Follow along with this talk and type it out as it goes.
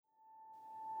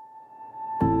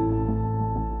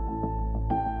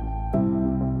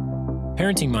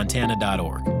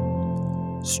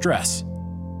ParentingMontana.org. Stress.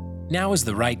 Now is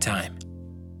the right time.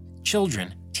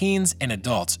 Children, teens, and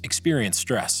adults experience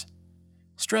stress.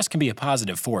 Stress can be a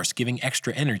positive force, giving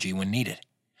extra energy when needed.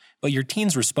 But your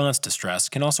teen's response to stress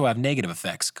can also have negative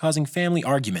effects, causing family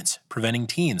arguments, preventing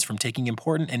teens from taking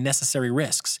important and necessary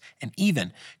risks, and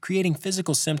even creating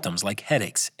physical symptoms like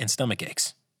headaches and stomach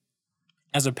aches.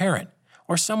 As a parent,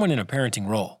 or someone in a parenting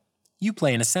role, you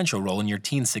play an essential role in your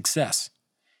teen's success.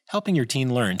 Helping your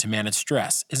teen learn to manage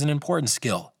stress is an important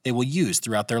skill they will use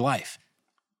throughout their life.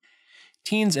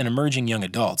 Teens and emerging young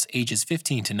adults ages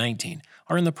 15 to 19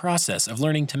 are in the process of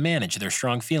learning to manage their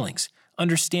strong feelings,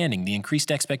 understanding the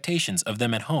increased expectations of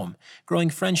them at home, growing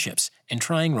friendships, and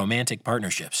trying romantic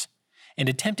partnerships, and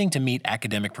attempting to meet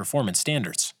academic performance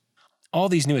standards. All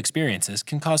these new experiences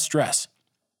can cause stress.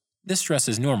 This stress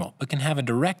is normal, but can have a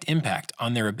direct impact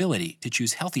on their ability to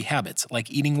choose healthy habits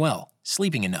like eating well,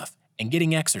 sleeping enough, and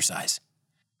getting exercise.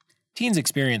 Teens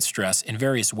experience stress in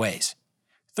various ways.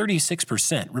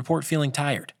 36% report feeling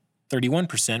tired,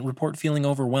 31% report feeling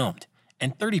overwhelmed,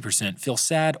 and 30% feel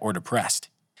sad or depressed.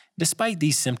 Despite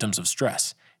these symptoms of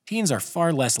stress, teens are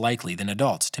far less likely than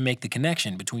adults to make the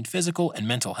connection between physical and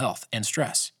mental health and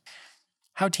stress.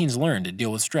 How teens learn to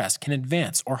deal with stress can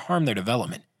advance or harm their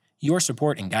development. Your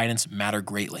support and guidance matter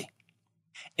greatly.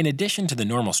 In addition to the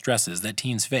normal stresses that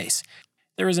teens face,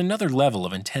 there is another level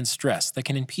of intense stress that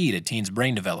can impede a teen's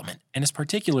brain development and is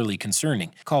particularly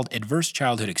concerning, called adverse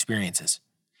childhood experiences.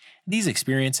 These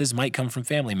experiences might come from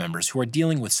family members who are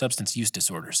dealing with substance use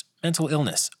disorders, mental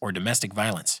illness, or domestic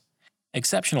violence.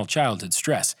 Exceptional childhood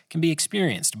stress can be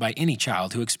experienced by any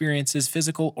child who experiences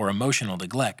physical or emotional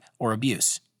neglect or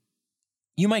abuse.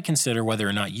 You might consider whether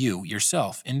or not you,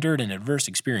 yourself, endured an adverse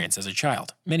experience as a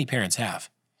child. Many parents have.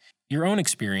 Your own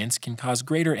experience can cause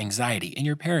greater anxiety in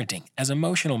your parenting as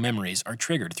emotional memories are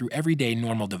triggered through everyday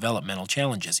normal developmental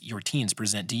challenges your teens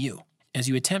present to you. As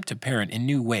you attempt to parent in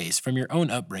new ways from your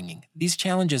own upbringing, these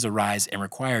challenges arise and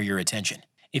require your attention.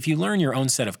 If you learn your own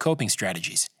set of coping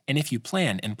strategies, and if you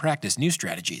plan and practice new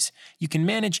strategies, you can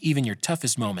manage even your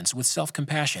toughest moments with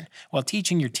self-compassion while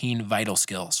teaching your teen vital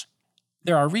skills.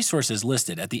 There are resources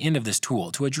listed at the end of this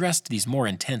tool to address these more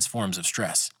intense forms of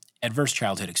stress, adverse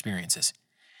childhood experiences.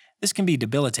 This can be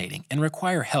debilitating and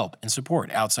require help and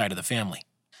support outside of the family.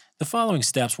 The following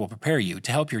steps will prepare you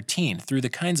to help your teen through the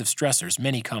kinds of stressors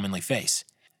many commonly face.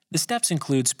 The steps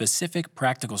include specific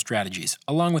practical strategies,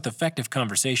 along with effective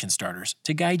conversation starters,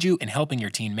 to guide you in helping your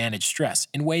teen manage stress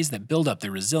in ways that build up their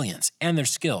resilience and their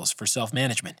skills for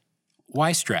self-management.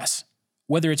 Why stress?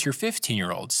 Whether it's your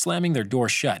 15-year-old slamming their door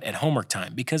shut at homework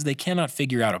time because they cannot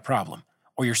figure out a problem,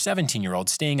 or your 17-year-old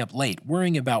staying up late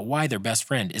worrying about why their best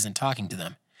friend isn't talking to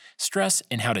them, stress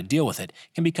and how to deal with it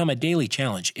can become a daily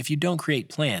challenge if you don't create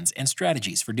plans and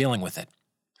strategies for dealing with it.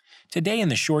 Today, in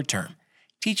the short term,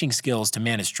 teaching skills to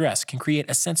manage stress can create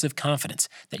a sense of confidence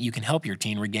that you can help your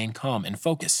teen regain calm and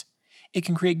focus. It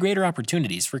can create greater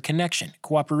opportunities for connection,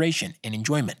 cooperation, and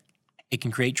enjoyment. It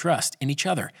can create trust in each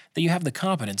other that you have the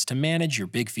competence to manage your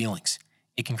big feelings.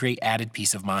 It can create added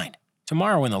peace of mind.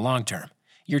 Tomorrow, in the long term,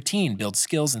 your teen builds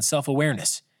skills in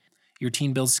self-awareness. Your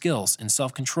teen builds skills in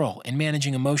self-control and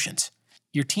managing emotions.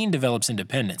 Your teen develops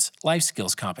independence, life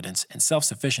skills competence, and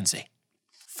self-sufficiency.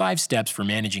 5 steps for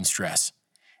managing stress.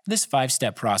 This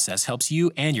 5-step process helps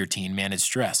you and your teen manage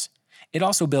stress. It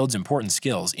also builds important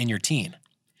skills in your teen.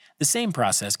 The same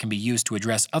process can be used to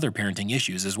address other parenting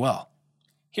issues as well.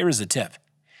 Here is a tip.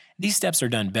 These steps are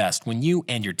done best when you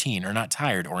and your teen are not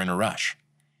tired or in a rush.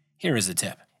 Here is a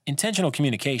tip. Intentional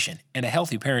communication and a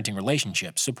healthy parenting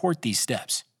relationship support these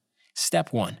steps.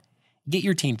 Step 1. Get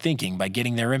your teen thinking by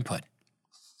getting their input.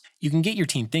 You can get your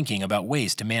teen thinking about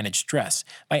ways to manage stress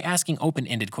by asking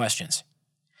open-ended questions.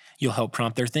 You'll help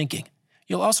prompt their thinking.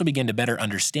 You'll also begin to better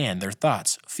understand their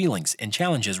thoughts, feelings, and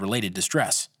challenges related to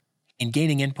stress. In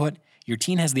gaining input, your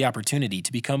teen has the opportunity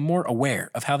to become more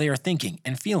aware of how they are thinking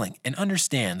and feeling and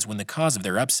understands when the cause of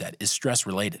their upset is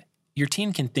stress-related. Your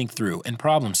teen can think through and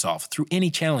problem-solve through any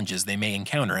challenges they may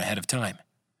encounter ahead of time.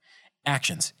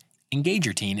 Actions. Engage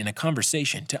your teen in a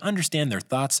conversation to understand their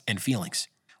thoughts and feelings.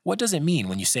 What does it mean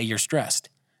when you say you're stressed?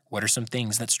 What are some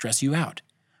things that stress you out?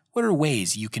 What are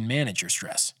ways you can manage your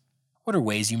stress? What are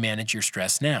ways you manage your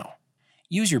stress now?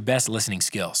 Use your best listening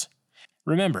skills.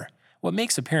 Remember, what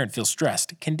makes a parent feel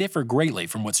stressed can differ greatly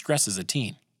from what stresses a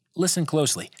teen. Listen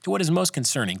closely to what is most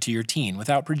concerning to your teen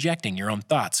without projecting your own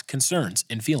thoughts, concerns,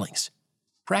 and feelings.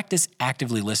 Practice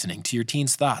actively listening to your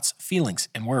teen's thoughts, feelings,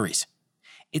 and worries.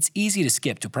 It's easy to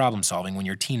skip to problem solving when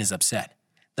your teen is upset.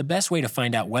 The best way to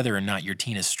find out whether or not your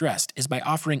teen is stressed is by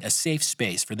offering a safe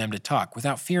space for them to talk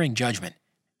without fearing judgment.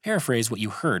 Paraphrase what you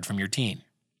heard from your teen.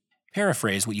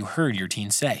 Paraphrase what you heard your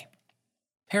teen say.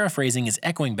 Paraphrasing is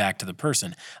echoing back to the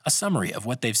person a summary of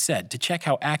what they've said to check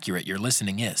how accurate your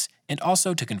listening is, and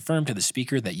also to confirm to the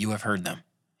speaker that you have heard them.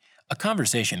 A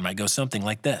conversation might go something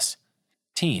like this.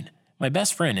 Teen, my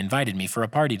best friend invited me for a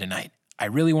party tonight. I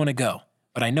really want to go,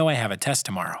 but I know I have a test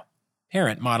tomorrow.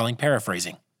 Parent modeling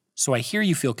paraphrasing. So I hear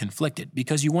you feel conflicted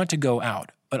because you want to go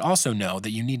out, but also know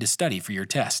that you need to study for your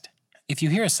test. If you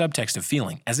hear a subtext of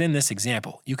feeling, as in this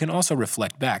example, you can also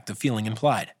reflect back the feeling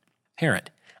implied. Parent,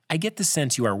 I get the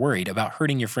sense you are worried about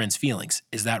hurting your friend's feelings,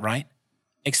 is that right?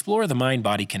 Explore the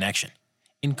mind-body connection.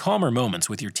 In calmer moments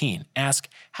with your teen, ask,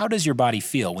 how does your body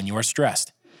feel when you are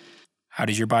stressed? How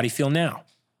does your body feel now?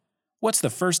 What's the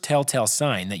first telltale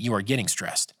sign that you are getting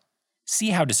stressed? See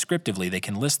how descriptively they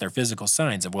can list their physical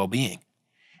signs of well-being.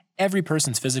 Every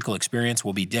person's physical experience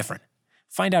will be different.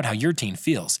 Find out how your teen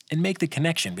feels and make the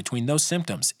connection between those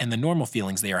symptoms and the normal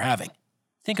feelings they are having.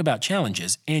 Think about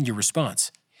challenges and your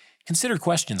response. Consider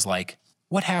questions like,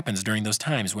 what happens during those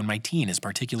times when my teen is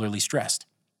particularly stressed?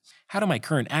 How do my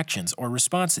current actions or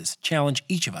responses challenge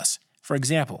each of us? For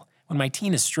example, when my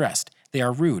teen is stressed, they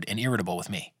are rude and irritable with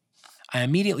me. I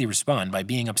immediately respond by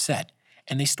being upset,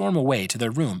 and they storm away to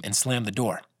their room and slam the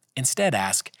door. Instead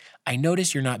ask, I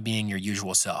notice you're not being your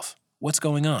usual self. What's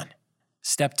going on?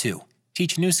 Step 2.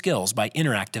 Teach new skills by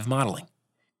interactive modeling.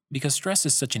 Because stress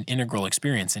is such an integral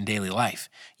experience in daily life,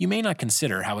 you may not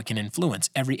consider how it can influence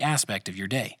every aspect of your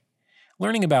day.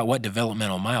 Learning about what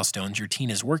developmental milestones your teen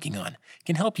is working on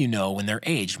can help you know when their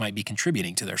age might be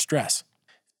contributing to their stress.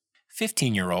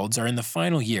 15-year-olds are in the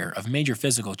final year of major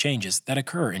physical changes that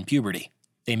occur in puberty.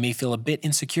 They may feel a bit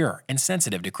insecure and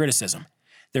sensitive to criticism.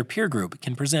 Their peer group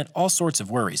can present all sorts of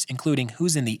worries, including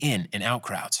who's in the in and out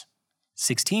crowds.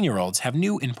 16-year-olds have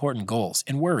new important goals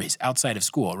and worries outside of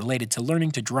school related to learning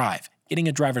to drive, getting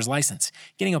a driver's license,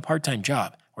 getting a part-time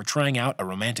job, or trying out a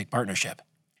romantic partnership.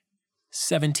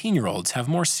 17-year-olds have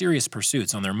more serious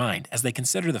pursuits on their mind as they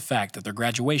consider the fact that their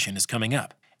graduation is coming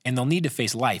up, and they'll need to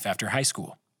face life after high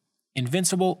school.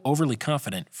 Invincible, overly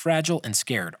confident, fragile, and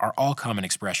scared are all common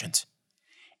expressions.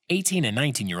 18 and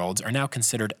 19-year-olds are now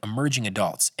considered emerging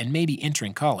adults and may be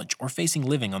entering college or facing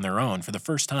living on their own for the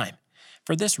first time.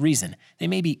 For this reason, they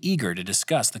may be eager to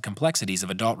discuss the complexities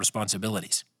of adult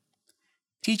responsibilities.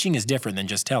 Teaching is different than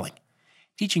just telling.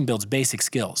 Teaching builds basic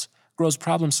skills, grows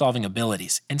problem-solving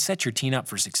abilities, and sets your teen up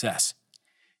for success.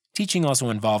 Teaching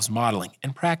also involves modeling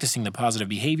and practicing the positive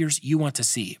behaviors you want to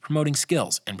see, promoting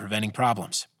skills and preventing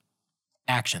problems.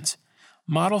 Actions.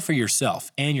 Model for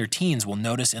yourself, and your teens will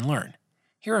notice and learn.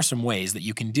 Here are some ways that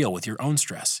you can deal with your own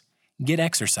stress. Get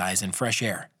exercise and fresh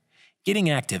air.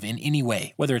 Getting active in any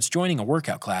way, whether it's joining a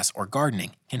workout class or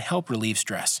gardening, can help relieve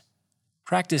stress.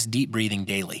 Practice deep breathing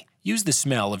daily. Use the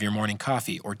smell of your morning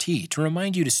coffee or tea to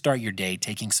remind you to start your day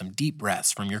taking some deep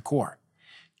breaths from your core.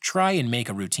 Try and make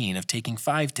a routine of taking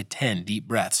 5 to 10 deep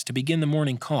breaths to begin the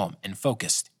morning calm and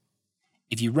focused.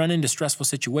 If you run into stressful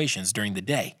situations during the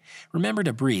day, remember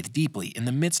to breathe deeply in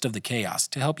the midst of the chaos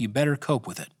to help you better cope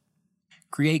with it.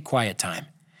 Create quiet time.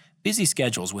 Busy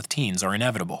schedules with teens are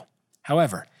inevitable.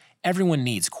 However, everyone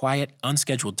needs quiet,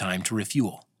 unscheduled time to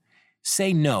refuel.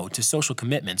 Say no to social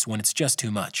commitments when it's just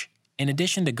too much. In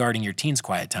addition to guarding your teen's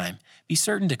quiet time, be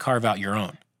certain to carve out your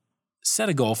own. Set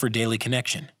a goal for daily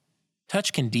connection.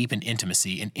 Touch can deepen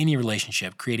intimacy in any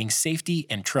relationship, creating safety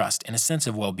and trust and a sense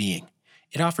of well-being.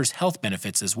 It offers health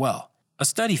benefits as well. A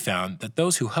study found that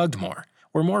those who hugged more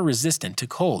were more resistant to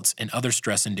colds and other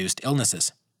stress-induced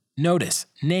illnesses. Notice,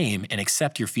 name, and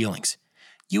accept your feelings.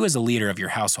 You as a leader of your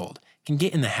household can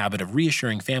get in the habit of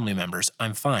reassuring family members,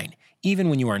 I'm fine, even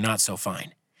when you are not so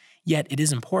fine. Yet it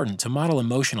is important to model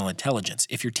emotional intelligence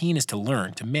if your teen is to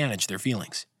learn to manage their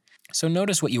feelings. So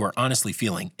notice what you are honestly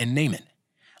feeling and name it.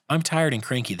 I'm tired and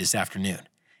cranky this afternoon.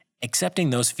 Accepting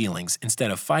those feelings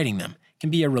instead of fighting them can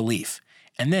be a relief.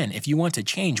 And then if you want to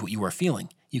change what you are feeling,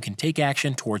 you can take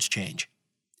action towards change.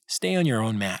 Stay on your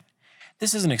own mat.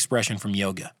 This is an expression from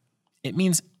yoga. It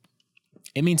means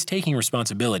taking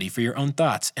responsibility for your own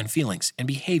thoughts and feelings and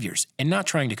behaviors and not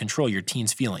trying to control your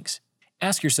teen's feelings.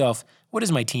 Ask yourself, what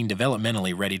is my teen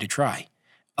developmentally ready to try?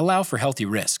 Allow for healthy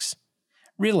risks.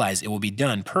 Realize it will be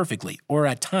done perfectly or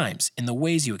at times in the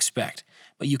ways you expect,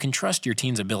 but you can trust your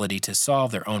teen's ability to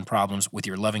solve their own problems with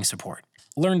your loving support.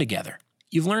 Learn together.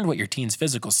 You've learned what your teen's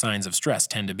physical signs of stress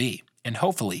tend to be, and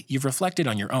hopefully you've reflected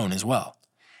on your own as well.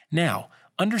 Now,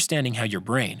 understanding how your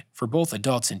brain, for both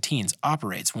adults and teens,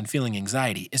 operates when feeling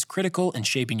anxiety is critical in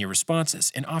shaping your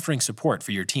responses and offering support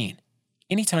for your teen.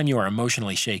 Anytime you are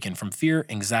emotionally shaken from fear,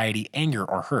 anxiety, anger,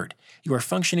 or hurt, you are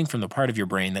functioning from the part of your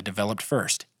brain that developed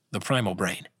first, the primal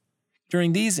brain.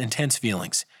 During these intense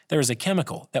feelings, There is a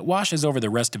chemical that washes over the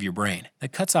rest of your brain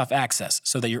that cuts off access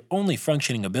so that your only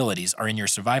functioning abilities are in your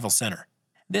survival center.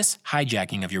 This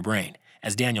hijacking of your brain,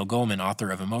 as Daniel Goleman,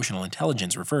 author of Emotional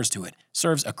Intelligence, refers to it,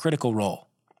 serves a critical role.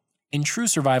 In true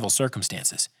survival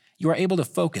circumstances, you are able to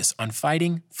focus on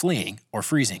fighting, fleeing, or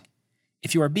freezing.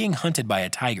 If you are being hunted by a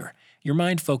tiger, your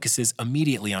mind focuses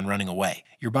immediately on running away.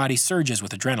 Your body surges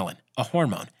with adrenaline, a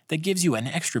hormone that gives you an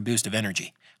extra boost of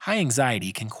energy. High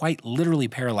anxiety can quite literally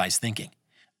paralyze thinking.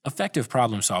 Effective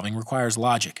problem solving requires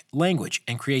logic, language,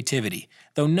 and creativity,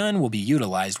 though none will be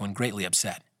utilized when greatly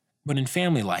upset. But in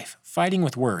family life, fighting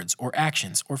with words or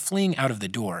actions or fleeing out of the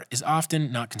door is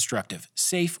often not constructive,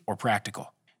 safe, or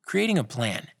practical. Creating a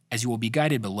plan, as you will be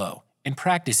guided below, and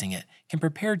practicing it can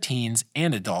prepare teens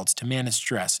and adults to manage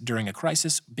stress during a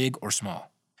crisis, big or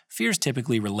small. Fears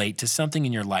typically relate to something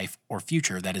in your life or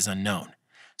future that is unknown.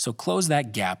 So close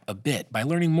that gap a bit by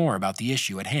learning more about the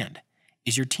issue at hand.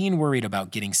 Is your teen worried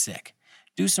about getting sick?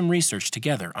 Do some research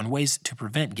together on ways to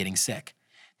prevent getting sick.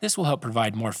 This will help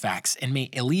provide more facts and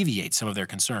may alleviate some of their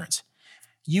concerns.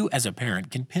 You as a parent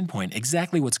can pinpoint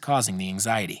exactly what's causing the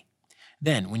anxiety.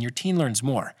 Then, when your teen learns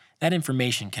more, that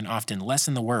information can often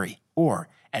lessen the worry or,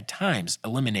 at times,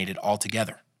 eliminate it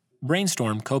altogether.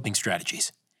 Brainstorm coping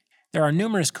strategies. There are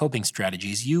numerous coping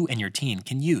strategies you and your teen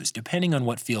can use depending on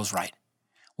what feels right.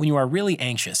 When you are really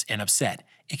anxious and upset,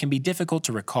 it can be difficult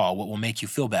to recall what will make you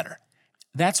feel better.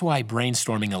 That's why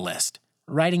brainstorming a list,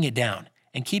 writing it down,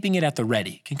 and keeping it at the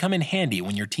ready can come in handy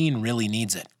when your teen really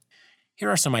needs it. Here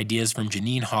are some ideas from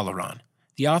Janine Halloran,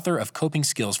 the author of Coping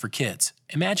Skills for Kids.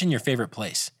 Imagine your favorite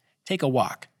place. Take a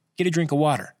walk. Get a drink of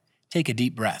water. Take a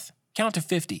deep breath. Count to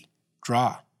 50.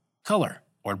 Draw. Color.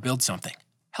 Or build something.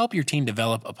 Help your teen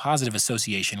develop a positive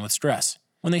association with stress.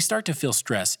 When they start to feel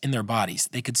stress in their bodies,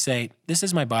 they could say, "This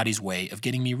is my body's way of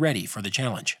getting me ready for the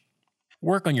challenge."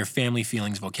 Work on your family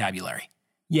feelings vocabulary.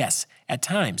 Yes, at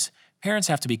times, parents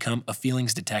have to become a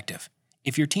feelings detective.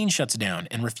 If your teen shuts down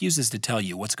and refuses to tell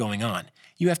you what's going on,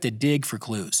 you have to dig for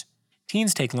clues.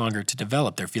 Teens take longer to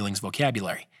develop their feelings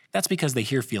vocabulary. That's because they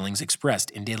hear feelings expressed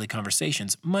in daily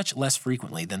conversations much less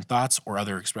frequently than thoughts or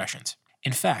other expressions.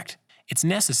 In fact, it's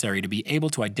necessary to be able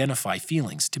to identify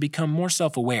feelings to become more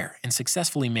self-aware and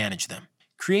successfully manage them.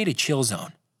 Create a chill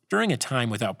zone. During a time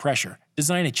without pressure,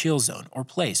 design a chill zone or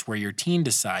place where your teen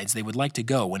decides they would like to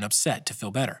go when upset to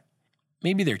feel better.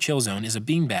 Maybe their chill zone is a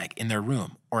beanbag in their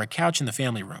room or a couch in the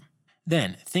family room.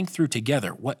 Then, think through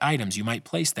together what items you might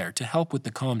place there to help with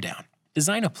the calm down.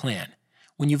 Design a plan.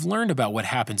 When you've learned about what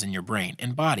happens in your brain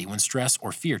and body when stress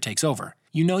or fear takes over,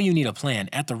 you know you need a plan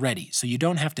at the ready so you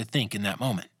don't have to think in that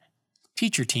moment.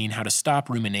 Teach your teen how to stop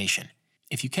rumination.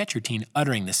 If you catch your teen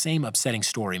uttering the same upsetting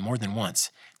story more than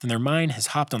once, then their mind has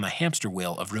hopped on the hamster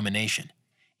wheel of rumination.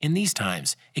 In these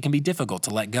times, it can be difficult to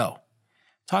let go.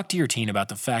 Talk to your teen about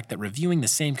the fact that reviewing the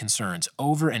same concerns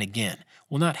over and again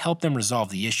will not help them resolve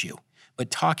the issue,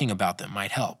 but talking about them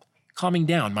might help. Calming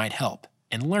down might help,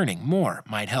 and learning more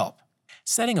might help.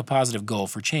 Setting a positive goal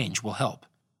for change will help.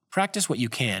 Practice what you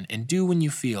can and do when you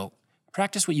feel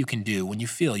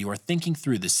you are thinking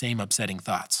through the same upsetting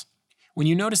thoughts. When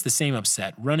you notice the same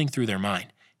upset running through their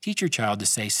mind, teach your child to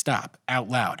say stop out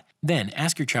loud. Then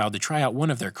ask your child to try out one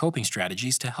of their coping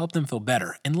strategies to help them feel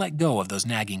better and let go of those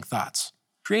nagging thoughts.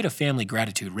 Create a family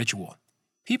gratitude ritual.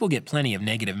 People get plenty of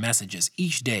negative messages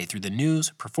each day through the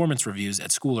news, performance reviews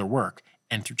at school or work,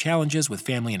 and through challenges with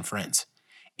family and friends.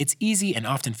 It's easy and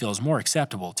often feels more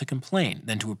acceptable to complain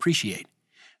than to appreciate.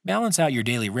 Balance out your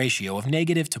daily ratio of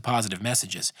negative to positive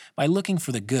messages by looking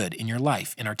for the good in your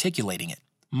life and articulating it.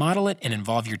 Model it and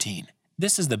involve your teen.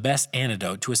 This is the best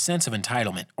antidote to a sense of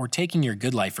entitlement or taking your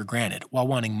good life for granted while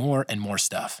wanting more and more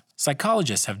stuff.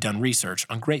 Psychologists have done research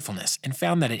on gratefulness and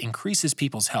found that it increases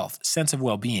people's health, sense of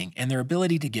well-being, and their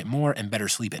ability to get more and better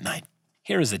sleep at night.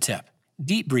 Here is a tip.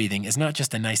 Deep breathing is not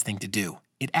just a nice thing to do.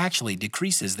 It actually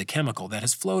decreases the chemical that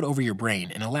has flowed over your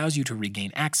brain and allows you to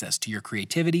regain access to your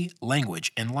creativity,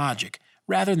 language, and logic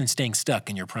rather than staying stuck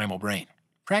in your primal brain.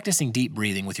 Practicing deep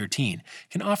breathing with your teen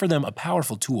can offer them a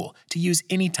powerful tool to use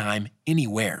anytime,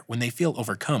 anywhere when they feel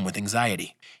overcome with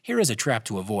anxiety. Here is a trap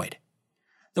to avoid.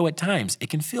 Though at times it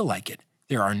can feel like it,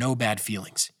 there are no bad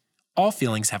feelings. All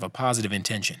feelings have a positive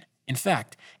intention. In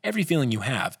fact, every feeling you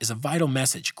have is a vital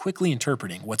message quickly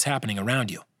interpreting what's happening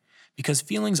around you. Because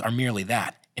feelings are merely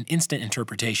that, an instant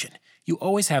interpretation, you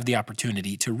always have the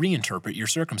opportunity to reinterpret your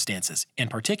circumstances, and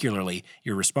particularly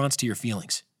your response to your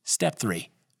feelings. Step 3.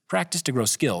 Practice to grow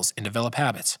skills and develop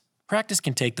habits. Practice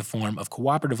can take the form of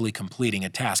cooperatively completing a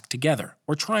task together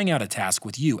or trying out a task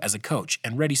with you as a coach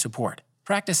and ready support.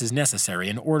 Practice is necessary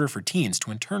in order for teens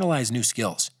to internalize new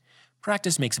skills.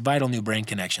 Practice makes vital new brain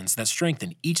connections that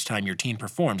strengthen each time your teen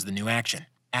performs the new action.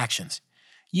 Actions.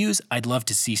 Use "I'd love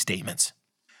to see" statements.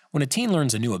 When a teen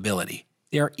learns a new ability,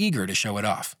 they are eager to show it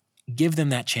off. Give them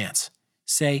that chance.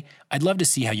 Say, "I'd love to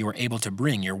see how you were able to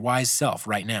bring your wise self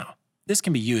right now." This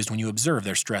can be used when you observe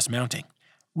their stress mounting.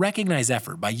 Recognize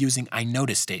effort by using "I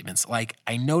notice" statements like,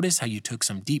 "I notice how you took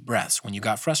some deep breaths when you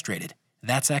got frustrated.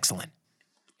 That's excellent."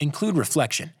 Include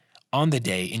reflection on the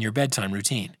day in your bedtime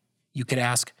routine. You could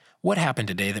ask, "What happened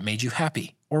today that made you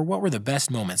happy?" or "What were the best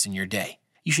moments in your day?"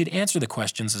 You should answer the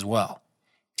questions as well.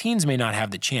 Teens may not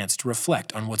have the chance to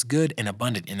reflect on what's good and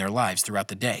abundant in their lives throughout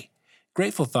the day.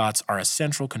 Grateful thoughts are a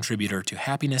central contributor to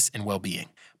happiness and well-being.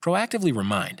 Proactively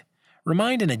remind.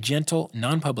 Remind in a gentle,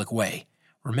 non-public way.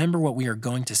 Remember what we are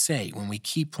going to say when we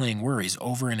keep playing worries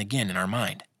over and again in our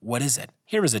mind. What is it?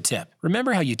 Here is a tip.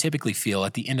 Remember how you typically feel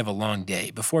at the end of a long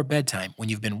day before bedtime when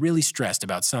you've been really stressed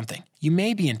about something. You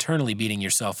may be internally beating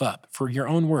yourself up for your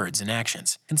own words and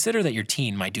actions. Consider that your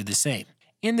teen might do the same.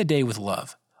 End the day with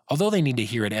love. Although they need to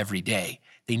hear it every day,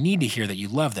 they need to hear that you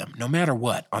love them no matter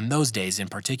what on those days in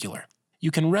particular.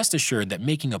 You can rest assured that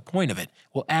making a point of it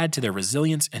will add to their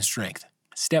resilience and strength.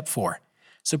 Step 4.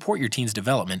 Support your teen's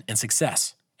development and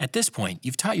success. At this point,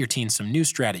 you've taught your teen some new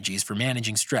strategies for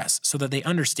managing stress so that they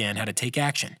understand how to take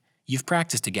action. You've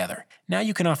practiced together. Now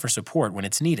you can offer support when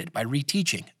it's needed by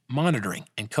reteaching, monitoring,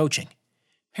 and coaching.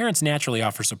 Parents naturally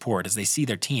offer support as they see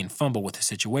their teen fumble with a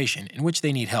situation in which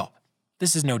they need help.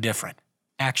 This is no different.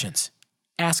 Actions.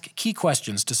 Ask key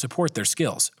questions to support their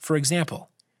skills. For example,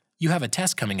 "You have a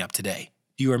test coming up today.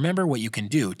 Do you remember what you can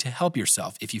do to help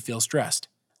yourself if you feel stressed?"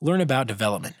 Learn about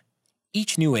development.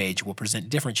 Each new age will present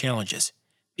different challenges.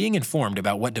 Being informed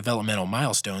about what developmental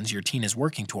milestones your teen is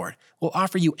working toward will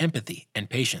offer you empathy and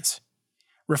patience.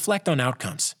 Reflect on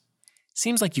outcomes.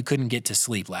 Seems like you couldn't get to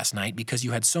sleep last night because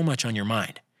you had so much on your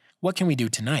mind. What can we do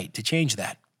tonight to change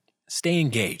that? Stay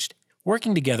engaged.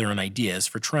 Working together on ideas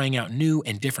for trying out new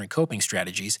and different coping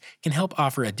strategies can help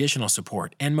offer additional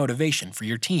support and motivation for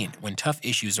your teen when tough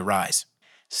issues arise.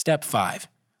 Step 5.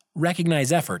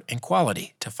 Recognize effort and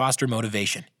quality to foster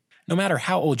motivation. No matter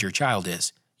how old your child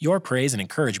is, your praise and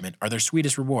encouragement are their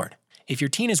sweetest reward. If your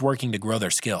teen is working to grow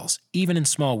their skills, even in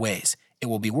small ways, it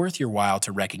will be worth your while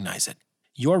to recognize it.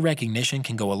 Your recognition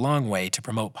can go a long way to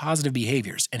promote positive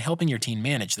behaviors and helping your teen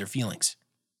manage their feelings.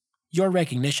 Your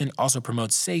recognition also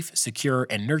promotes safe, secure,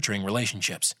 and nurturing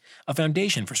relationships, a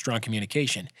foundation for strong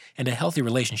communication, and a healthy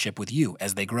relationship with you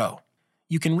as they grow.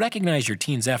 You can recognize your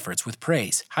teen's efforts with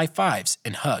praise, high fives,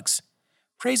 and hugs.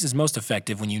 Praise is most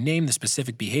effective when you name the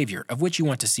specific behavior of which you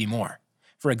want to see more.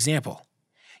 For example,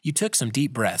 "You took some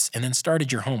deep breaths and then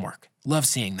started your homework. Love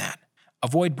seeing that."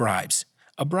 Avoid bribes.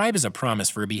 A bribe is a promise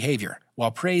for a behavior,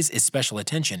 while praise is special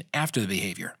attention after the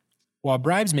behavior. While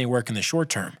bribes may work in the short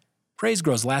term, praise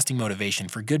grows lasting motivation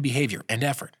for good behavior and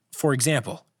effort. For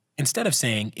example, instead of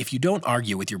saying, "If you don't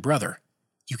argue with your brother,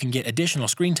 you can get additional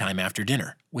screen time after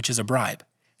dinner," which is a bribe,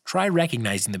 try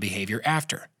recognizing the behavior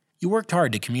after. "You worked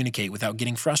hard to communicate without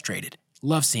getting frustrated.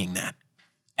 Love seeing that."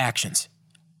 Actions.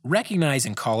 Recognize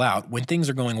and call out when things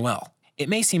are going well. It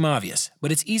may seem obvious,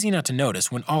 but it's easy not to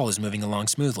notice when all is moving along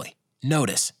smoothly.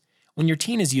 Notice. When your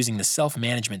teen is using the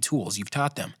self-management tools you've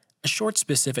taught them, a short,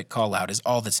 specific call-out is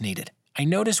all that's needed. "I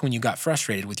noticed when you got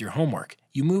frustrated with your homework,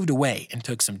 you moved away and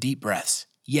took some deep breaths."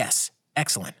 Yes,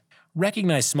 excellent.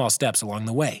 Recognize small steps along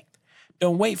the way.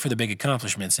 Don't wait for the big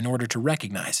accomplishments in order to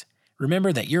recognize.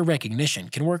 Remember that your recognition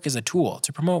can work as a tool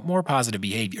to promote more positive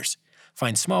behaviors.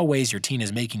 Find small ways your teen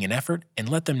is making an effort and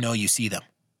let them know you see them.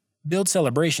 Build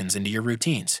celebrations into your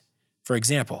routines. For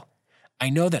example, "I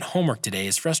know that homework today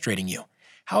is frustrating you.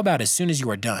 How about as soon as you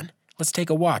are done, let's take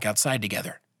a walk outside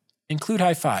together?" Include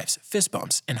high fives, fist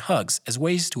bumps, and hugs as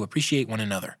ways to appreciate one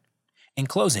another. In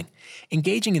closing,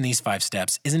 engaging in these 5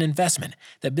 steps is an investment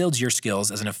that builds your skills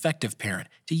as an effective parent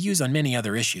to use on many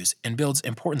other issues and builds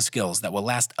important skills that will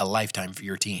last a lifetime for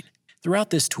your teen.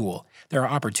 Throughout this tool, there are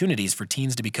opportunities for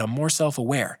teens to become more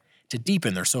self-aware, to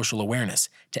deepen their social awareness,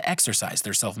 to exercise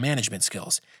their self-management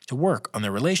skills, to work on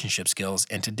their relationship skills,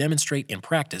 and to demonstrate and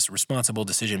practice responsible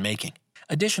decision-making.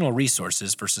 Additional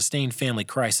resources for sustained family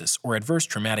crisis or adverse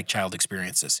traumatic child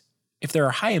experiences. If there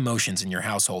are high emotions in your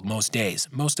household most days,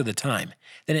 most of the time,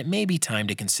 then it may be time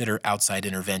to consider outside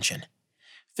intervention.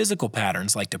 Physical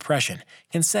patterns like depression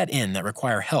can set in that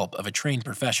require help of a trained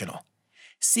professional.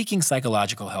 Seeking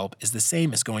psychological help is the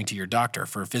same as going to your doctor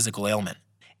for a physical ailment.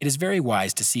 It is very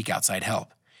wise to seek outside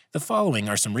help. The following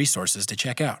are some resources to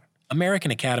check out. American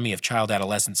Academy of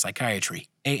Child-Adolescent Psychiatry,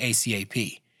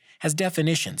 AACAP, has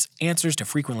definitions, answers to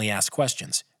frequently asked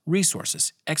questions,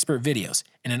 resources, expert videos,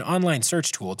 and an online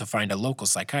search tool to find a local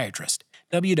psychiatrist.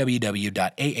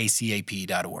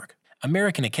 www.aacap.org.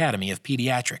 American Academy of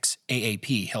Pediatrics,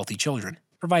 AAP Healthy Children,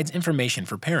 provides information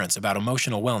for parents about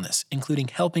emotional wellness, including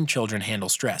helping children handle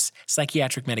stress,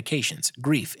 psychiatric medications,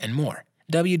 grief, and more.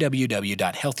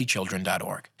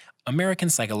 www.healthychildren.org. American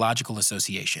Psychological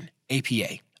Association,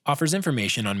 APA, offers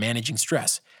information on managing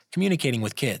stress, communicating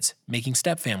with kids, making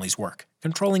stepfamilies work,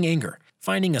 controlling anger,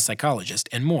 finding a psychologist,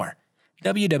 and more.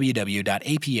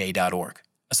 www.apa.org.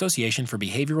 Association for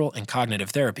Behavioral and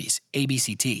Cognitive Therapies,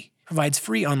 ABCT, provides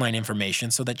free online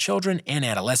information so that children and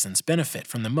adolescents benefit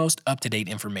from the most up-to-date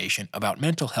information about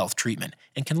mental health treatment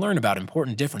and can learn about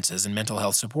important differences in mental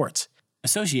health supports.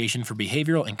 Association for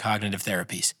Behavioral and Cognitive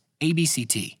Therapies,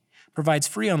 ABCT, provides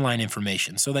free online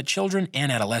information so that children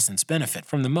and adolescents benefit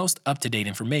from the most up-to-date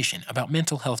information about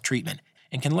mental health treatment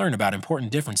and can learn about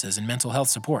important differences in mental health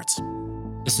supports.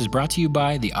 This is brought to you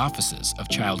by the Offices of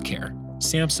Child Care,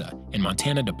 SAMHSA, and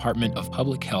Montana Department of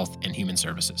Public Health and Human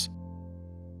Services.